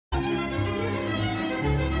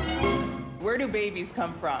Where do babies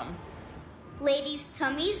come from? Ladies'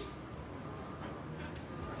 tummies.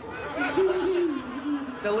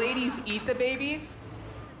 The ladies eat the babies?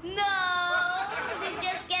 No, they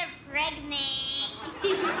just get pregnant.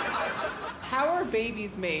 How are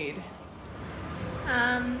babies made?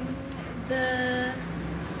 The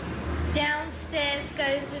downstairs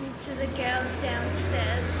goes into the girls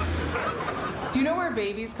downstairs. Do you know where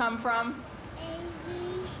babies come from?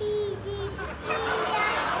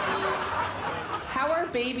 How are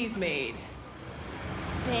babies made?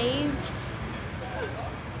 Babes.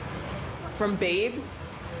 From babes?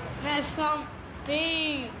 Not from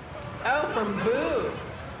babes. Oh, from boobs.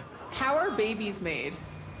 How are babies made?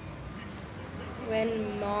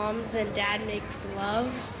 When moms and dad makes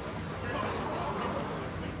love.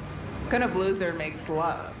 What kind of loser makes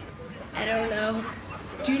love? I don't know.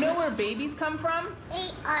 Do you know where babies come from?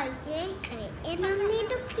 In a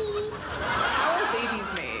middle P. How are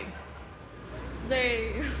babies made?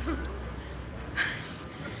 They.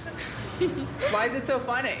 Why is it so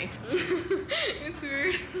funny? It's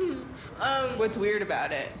weird. What's weird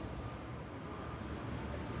about it?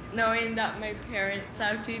 Knowing that my parents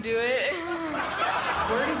have to do it.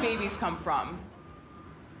 Where do babies come from?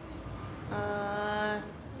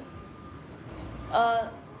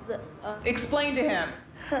 Explain to him.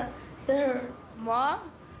 Their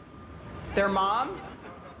mom? Their mom?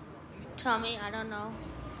 Tommy, I don't know.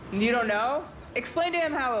 You don't know? Explain to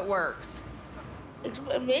him how it works.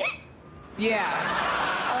 Me? Yeah.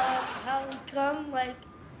 How they come, like,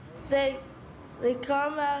 they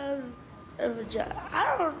come out of a vagina. I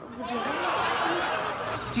don't know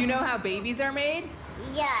vagina. Do you know how babies are made?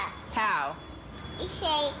 Yeah. How? You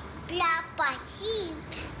say blah blah she,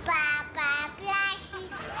 blah blah blah she.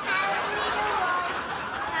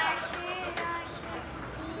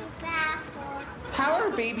 How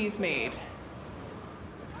are babies made?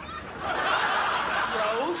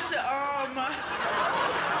 Gross.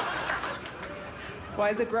 Why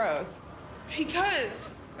is it gross?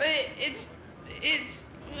 Because it's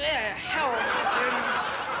health.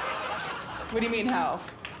 What do you mean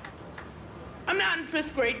health? I'm not in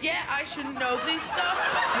 5th grade yet. I shouldn't know this stuff.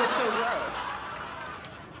 What's so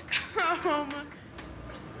gross?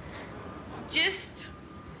 Just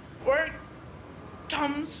where it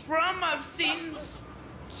comes from. I've seen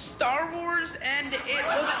Star Wars and it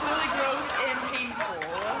looks really gross and painful.